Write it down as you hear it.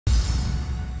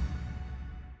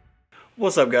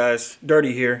What's up guys,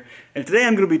 Dirty here, and today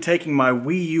I'm going to be taking my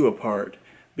Wii U apart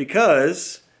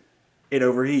because it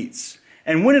overheats.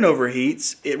 And when it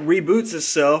overheats, it reboots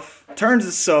itself, turns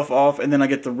itself off, and then I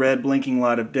get the red blinking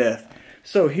light of death.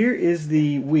 So here is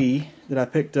the Wii that I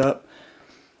picked up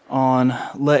on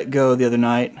Let Go the other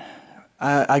night.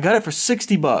 I got it for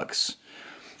 60 bucks,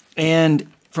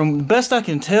 and from the best I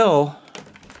can tell,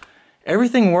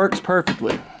 everything works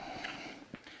perfectly.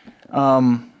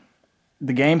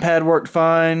 The gamepad worked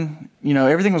fine, you know,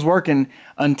 everything was working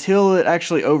until it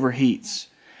actually overheats.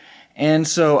 And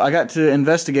so I got to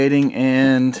investigating,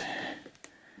 and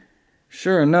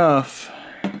sure enough,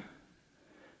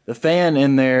 the fan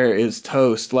in there is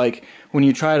toast. Like when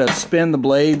you try to spin the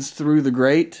blades through the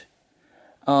grate,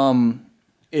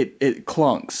 it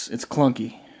clunks. It's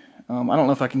clunky. I don't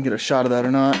know if I can get a shot of that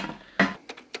or not.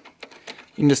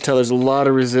 You can just tell there's a lot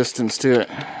of resistance to it.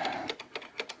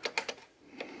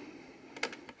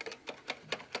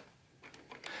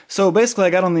 So basically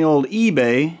I got on the old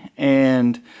eBay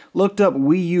and looked up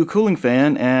Wii U cooling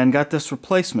fan and got this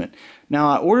replacement. Now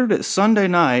I ordered it Sunday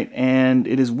night and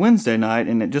it is Wednesday night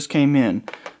and it just came in.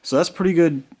 So that's pretty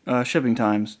good shipping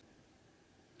times.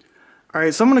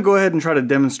 Alright, so I'm going to go ahead and try to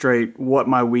demonstrate what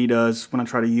my Wii does when I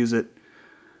try to use it.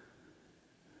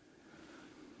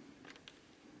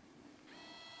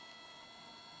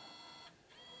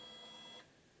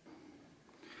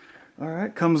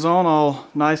 Alright, comes on all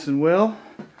nice and well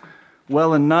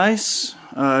and nice.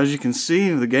 As you can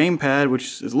see, the gamepad,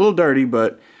 which is a little dirty,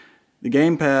 but the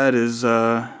gamepad is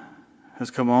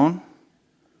has come on.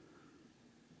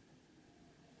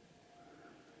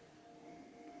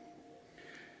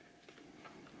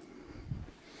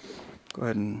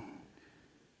 Go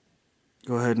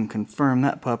ahead and confirm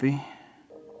that puppy.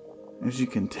 As you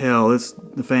can tell,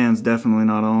 the fan's definitely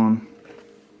not on.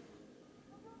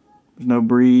 There's no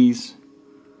breeze.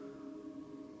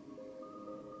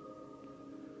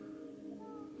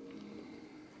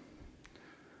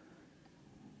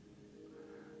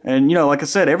 And you know, like I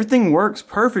said, everything works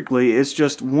perfectly. It's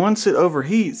just once it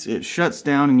overheats, it shuts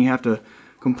down and you have to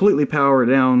completely power it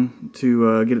down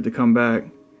to get it to come back.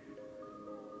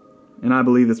 And I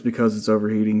believe it's because it's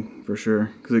overheating for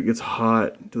sure, because it gets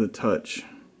hot to the touch.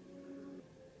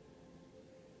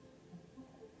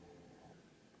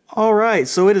 Alright,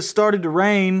 so it has started to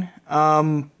rain,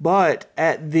 but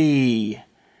at the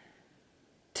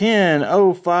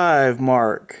 10:05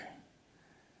 mark,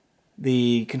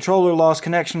 the controller lost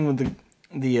connection with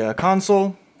the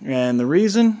console, and the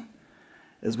reason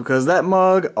is because that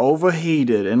mug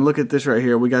overheated. And look at this right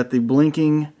here. We got the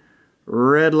blinking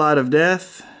red light of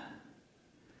death,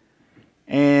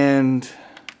 and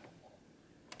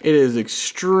it is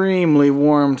extremely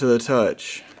warm to the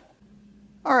touch.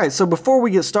 Alright, so before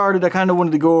we get started, I kind of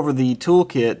wanted to go over the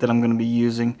toolkit that I'm going to be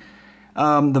using.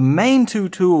 The main two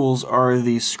tools are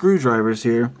the screwdrivers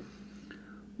here.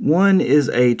 One is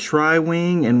a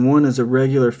tri-wing and one is a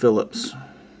regular Phillips.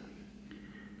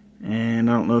 And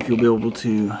I don't know if you'll be able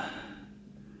to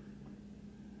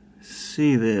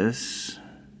see this.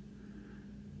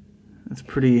 It's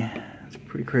pretty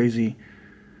crazy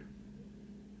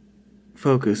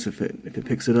focus if it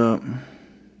picks it up.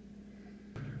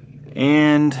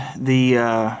 And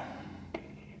the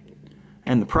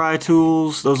pry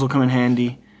tools, those will come in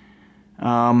handy.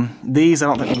 These I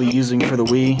don't think we'll be using for the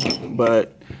Wii,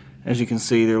 but as you can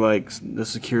see, they're like the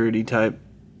security type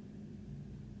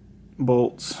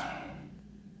bolts.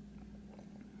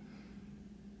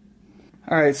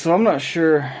 Alright, so I'm not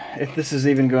sure if this is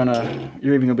you're even gonna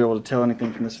be able to tell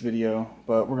anything from this video,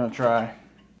 but we're gonna try.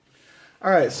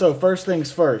 Alright, so first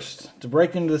things first. To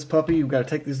break into this puppy, you've got to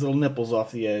take these little nipples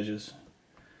off the edges.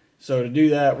 So to do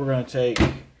that, we're gonna take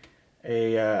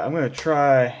I'm gonna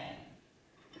try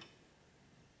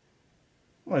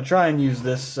and use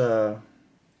this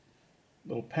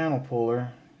little panel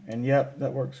puller, and yep,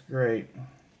 that works great.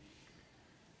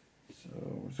 So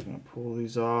we're just going to pull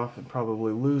these off and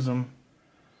probably lose them.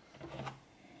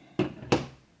 So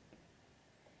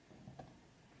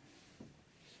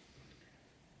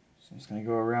I'm just going to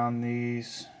go around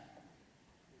these.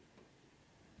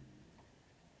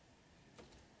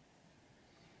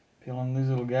 Peeling these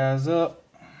little guys up.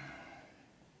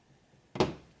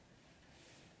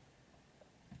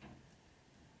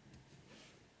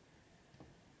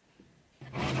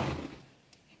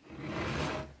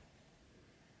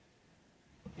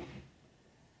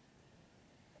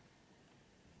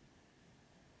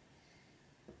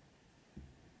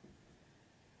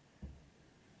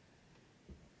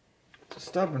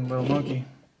 Stubborn little monkey.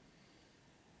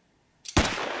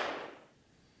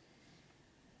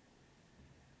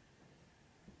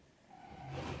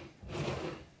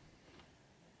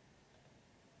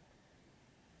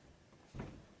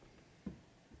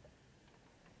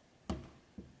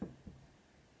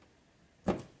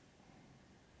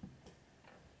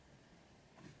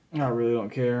 I really don't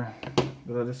care,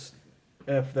 but I just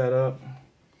F that up.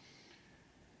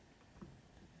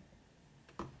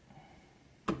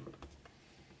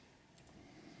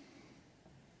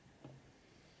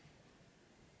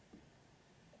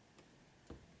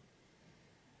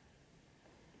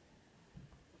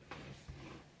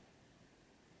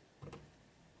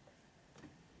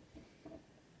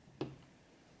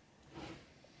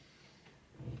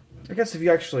 I guess if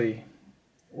you actually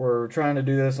were trying to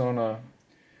do this on a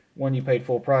one you paid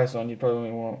full price on, you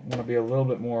probably want to be a little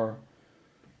bit more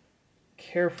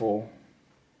careful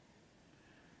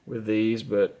with these.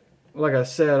 But like I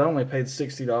said, I only paid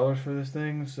 $60 for this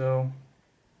thing, so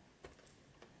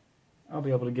I'll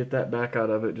be able to get that back out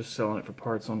of it just selling it for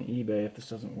parts on eBay if this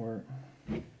doesn't work.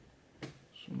 So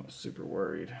I'm not super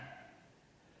worried.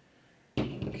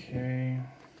 Okay.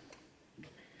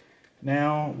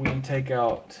 Now we take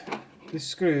out the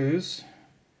screws,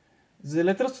 the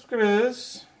little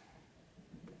screws.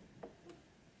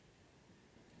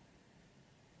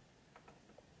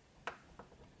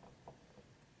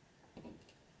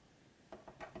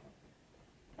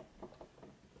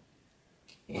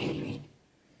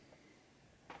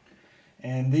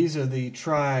 And these are the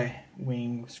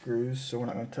tri-wing screws, so we're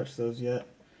not going to touch those yet.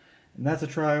 And that's a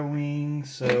tri-wing,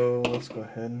 so let's go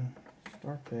ahead and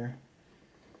start there.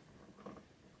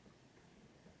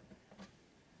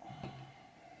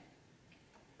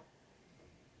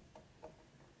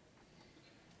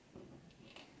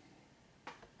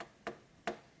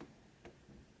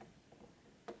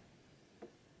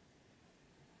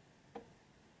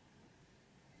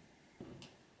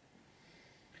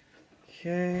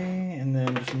 Okay, and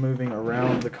then just moving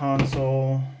around the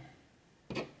console,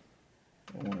 I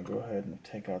want to go ahead and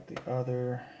take out the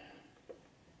other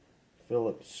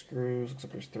Phillips screws. Looks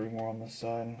like there's 3 more on this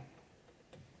side.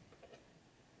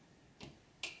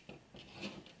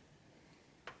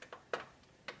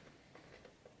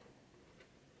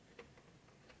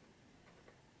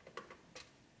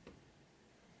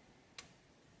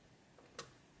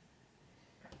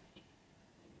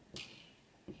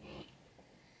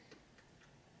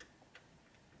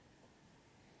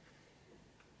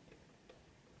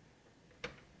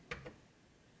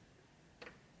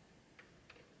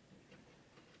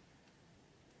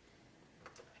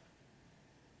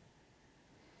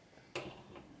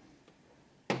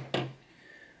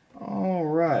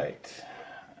 Alright,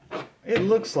 it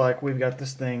looks like we've got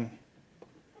this thing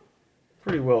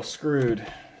pretty well screwed.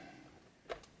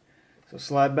 So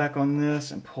slide back on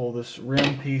this and pull this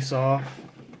rim piece off.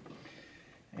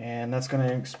 And that's going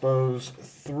to expose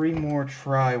 3 more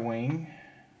tri-wing.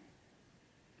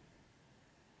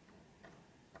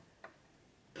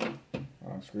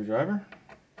 Wrong screwdriver.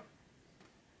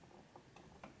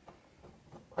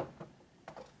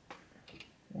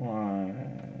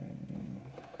 One,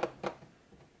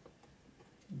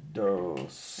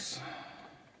 dos,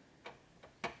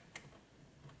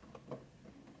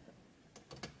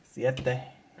 siete.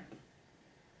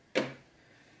 All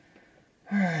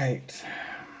right.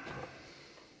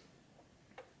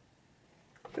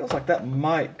 Feels like that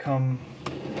might come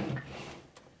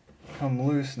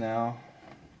loose now.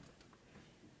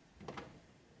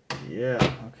 Yeah,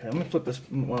 okay, let me flip this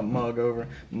mug over.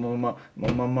 Mug,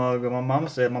 my mama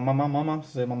said, my mama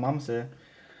said.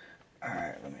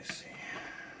 Alright, let me see.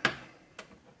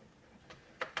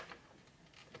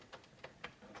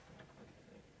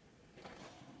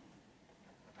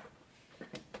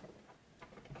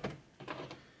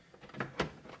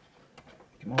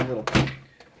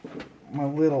 My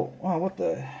little, oh, what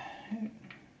the heck?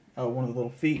 Oh, one of the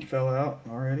little feet fell out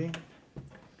already.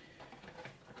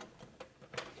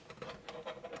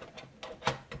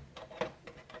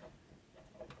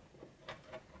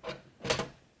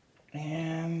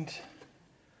 And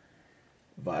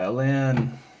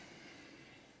violin.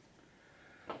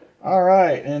 All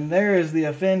right, and there is the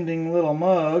offending little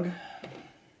mug.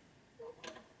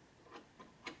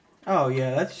 Oh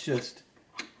yeah, that's just,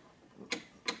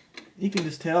 you can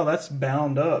just tell that's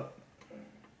bound up.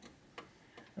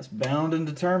 That's bound and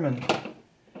determined.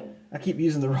 I keep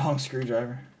using the wrong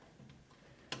screwdriver.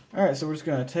 All right, so we're just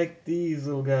gonna take these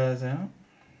little guys out.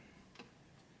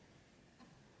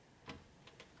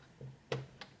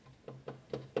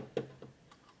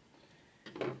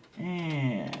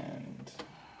 And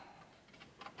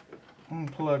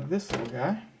unplug this little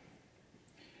guy.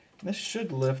 This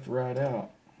should lift right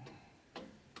out.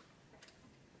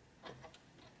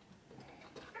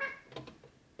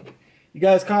 You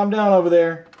guys calm down over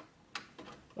there.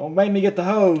 Don't make me get the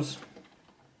hose.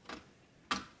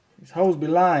 These hoes be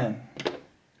lying.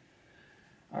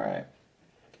 Alright.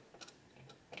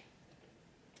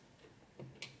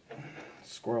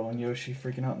 Squirrel and Yoshi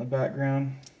freaking out in the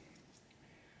background.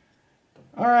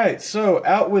 Alright, so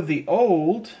out with the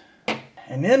old,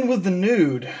 and in with the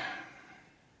nude.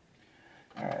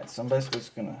 Alright, so I'm basically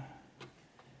just going to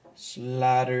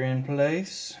slide her in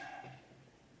place.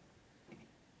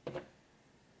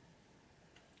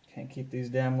 Can't keep these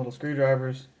damn little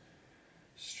screwdrivers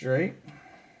straight.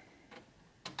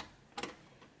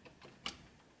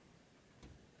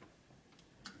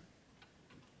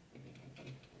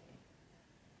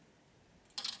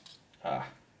 Ah.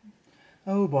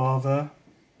 Oh bother.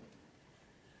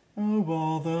 Oh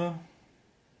bother.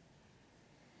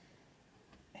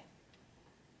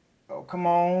 Oh, come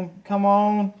on. Come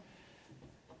on.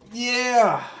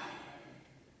 Yeah!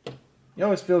 You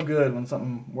always feel good when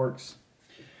something works.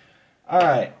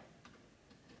 Alright.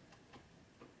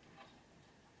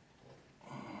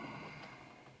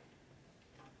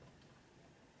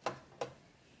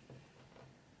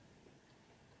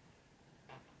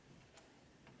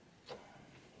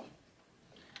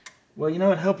 Well, you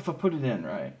know, it'd help if I put it in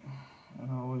right. It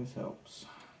always helps.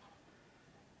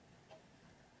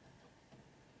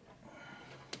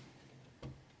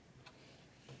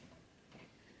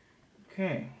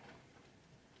 Okay.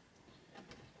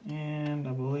 And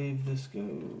I believe this goes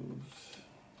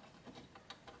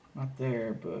not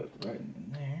there, but right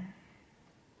in there.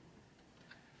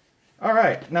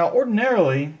 Alright, now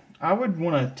ordinarily I would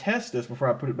want to test this before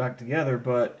I put it back together,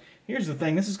 but here's the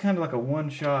thing, this is kind of like a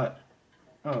one-shot.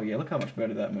 Oh yeah, look how much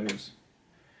better that moves.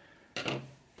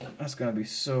 That's going to be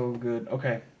so good.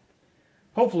 Okay,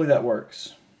 hopefully that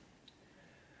works.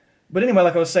 But anyway,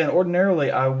 like I was saying,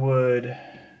 ordinarily I would,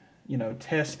 you know,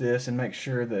 test this and make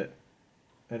sure that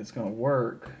it's going to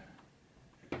work.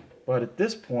 But at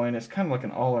this point, it's kind of like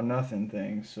an all or nothing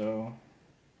thing, so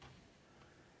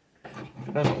if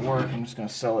it doesn't work, I'm just going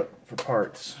to sell it for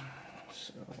parts.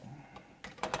 So,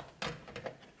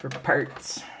 for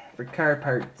parts, for car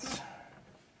parts.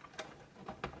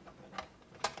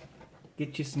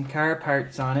 Get you some car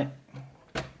parts on it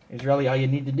is really all you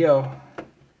need to do.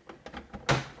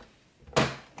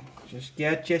 Just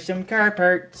get you some car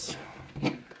parts.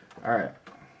 Alright.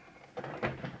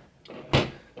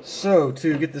 So,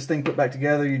 to get this thing put back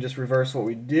together, you just reverse what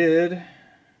we did.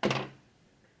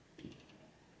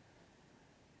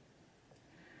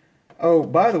 Oh,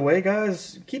 by the way,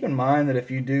 guys, keep in mind that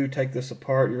if you do take this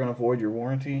apart, you're going to void your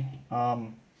warranty.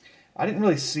 I didn't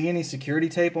really see any security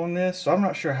tape on this, so I'm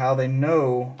not sure how they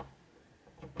know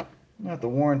that the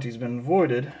warranty's been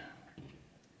voided.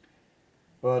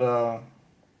 But,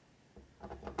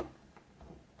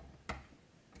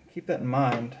 keep that in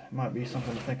mind. Might be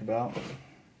something to think about.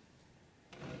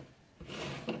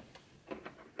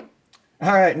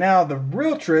 Alright, now the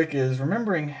real trick is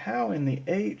remembering how in the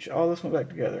H all this went back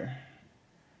together.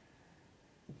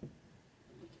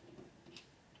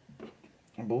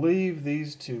 I believe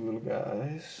these two little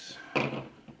guys are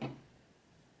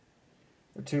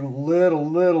two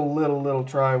little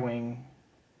tri-wing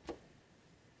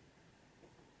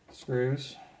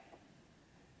screws.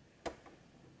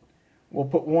 We'll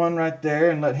put one right there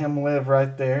and let him live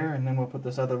right there, and then we'll put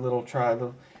this other little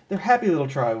they're happy little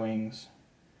tri-wings.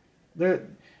 They're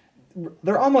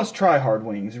almost try-hard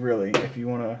wings, really, if you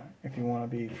wanna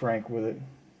be frank with it.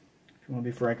 If you wanna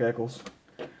be Frank Eccles.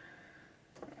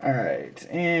 Alright,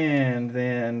 and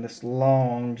then this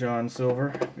long John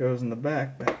Silver goes in the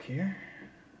back here.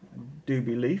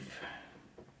 Doobie leaf.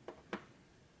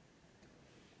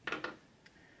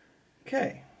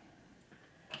 Okay.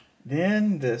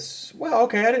 Then this, well,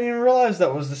 okay, I didn't even realize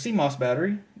that was the CMOS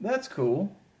battery. That's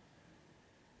cool.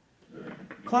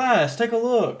 Class, take a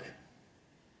look.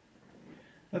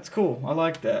 That's cool. I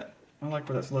like that. I like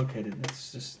where that's located.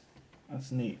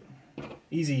 That's neat.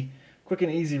 Easy, quick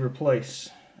and easy replace.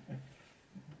 If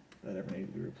that ever needed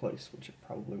to be replaced, which it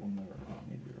probably will never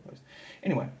need to be replaced.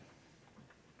 Anyway.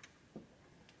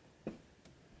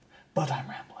 But I'm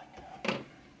rambling.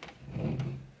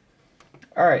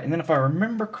 Alright, and then if I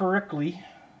remember correctly,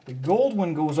 the gold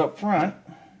one goes up front.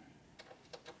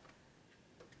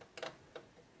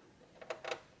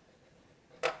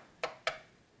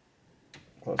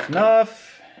 Close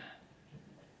enough.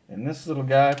 And this little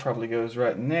guy probably goes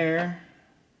right in there.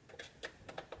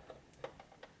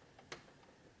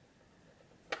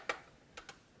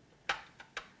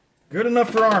 Good enough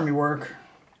for army work.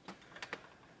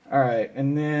 Alright,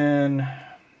 and then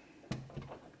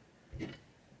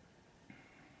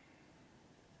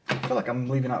I feel like I'm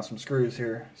leaving out some screws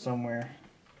here somewhere.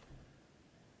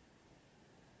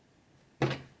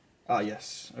 Ah,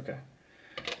 yes. Okay.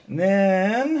 And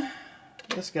then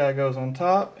this guy goes on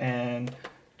top and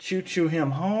choo-choo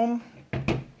him home.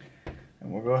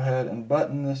 And we'll go ahead and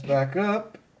button this back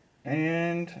up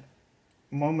and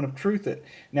moment of truth it.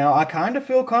 Now I kind of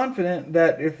feel confident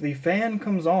that if the fan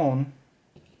comes on,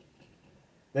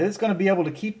 that it's going to be able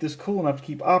to keep this cool enough to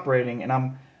keep operating. And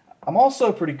I'm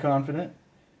also pretty confident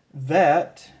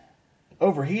that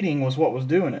overheating was what was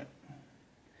doing it.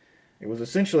 It was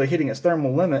essentially hitting its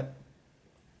thermal limit,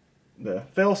 the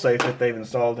failsafe that they've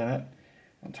installed in it,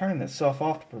 and turning itself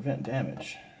off to prevent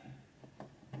damage.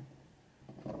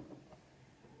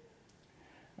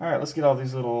 Alright, let's get all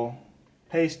these little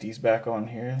pasties back on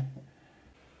here.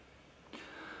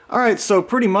 Alright, so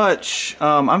pretty much,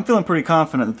 I'm feeling pretty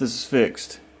confident that this is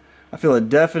fixed. I feel a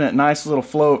definite nice little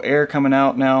flow of air coming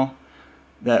out now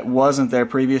that wasn't there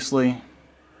previously.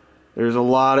 There's a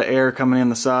lot of air coming in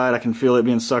the side. I can feel it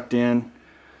being sucked in.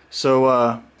 So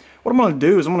what I'm going to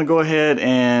do is I'm going to go ahead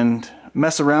and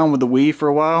mess around with the Wii for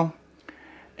a while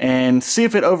and see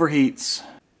if it overheats.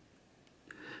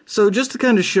 So just to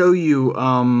kind of show you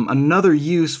another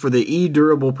use for the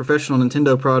E-Durable Professional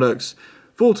Nintendo Products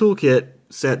full toolkit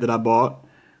set that I bought,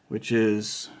 which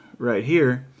is right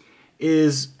here,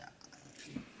 is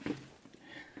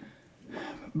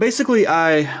basically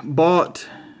I bought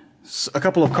a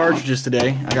couple of cartridges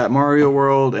today. I got Mario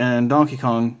World and Donkey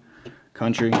Kong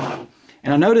Country,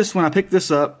 and I noticed when I picked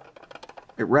this up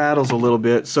it rattles a little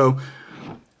bit. So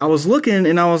I was looking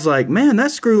and I was like, man,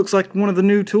 that screw looks like one of the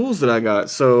new tools that I got.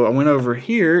 So I went over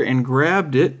here and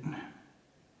grabbed it,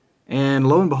 and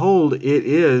lo and behold, it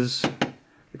is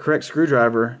the correct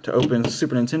screwdriver to open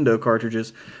Super Nintendo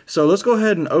cartridges. So let's go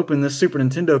ahead and open this Super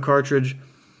Nintendo cartridge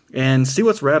and see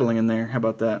what's rattling in there. How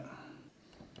about that?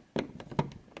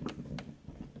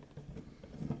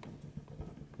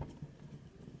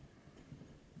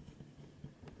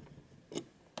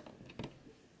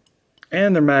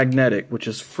 And they're magnetic, which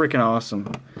is freaking awesome.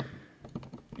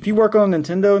 If you work on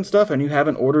Nintendo and stuff and you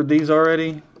haven't ordered these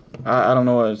already, I don't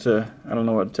know what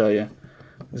to tell you.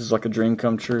 This is like a dream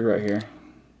come true right here.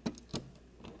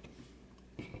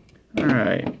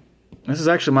 Alright. This is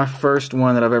actually my first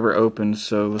one that I've ever opened,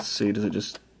 so let's see, does it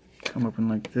just come open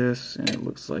like this? And it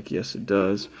looks like yes it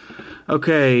does.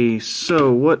 Okay,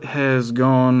 so what has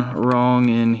gone wrong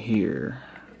in here?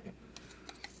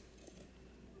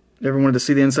 Ever wanted to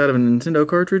see the inside of a Nintendo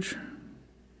cartridge?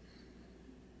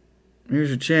 Here's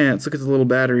your chance. Look at the little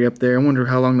battery up there. I wonder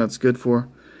how long that's good for.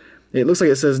 It looks like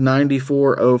it says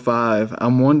 9405.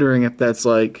 I'm wondering if that's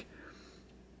like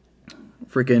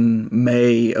freaking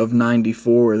May of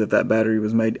 94 that battery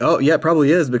was made. Oh, yeah, it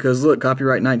probably is, because look,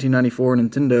 copyright 1994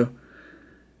 Nintendo.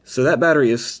 So that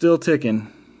battery is still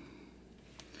ticking.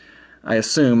 I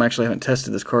assume. Actually, I haven't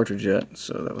tested this cartridge yet,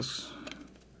 so that was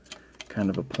kind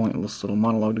of a pointless little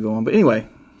monologue to go on. But anyway,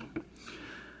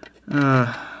 it's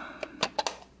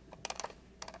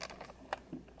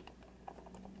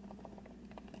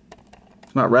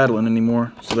not rattling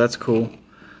anymore, so that's cool.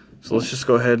 So let's just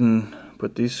go ahead and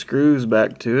put these screws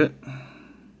back to it.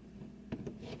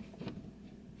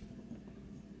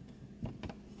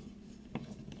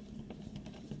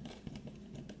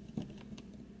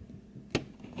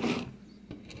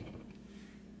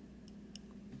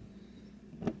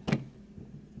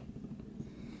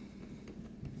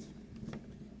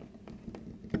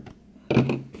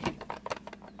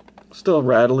 Still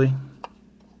rattly.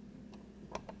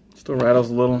 Still rattles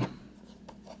a little.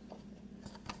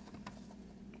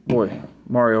 Boy,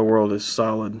 Mario World is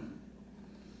solid.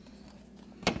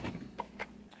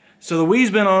 So the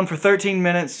Wii's been on for 13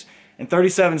 minutes and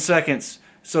 37 seconds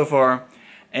so far,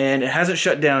 and it hasn't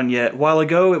shut down yet. A while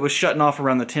ago, it was shutting off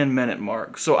around the 10-minute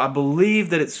mark. So I believe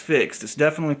that it's fixed. It's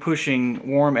definitely pushing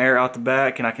warm air out the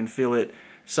back, and I can feel it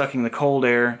sucking the cold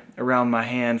air around my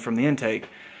hand from the intake.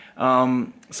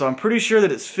 So I'm pretty sure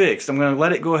that it's fixed. I'm going to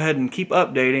let it go ahead and keep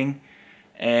updating,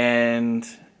 and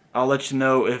I'll let you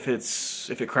know if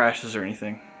it crashes or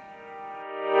anything.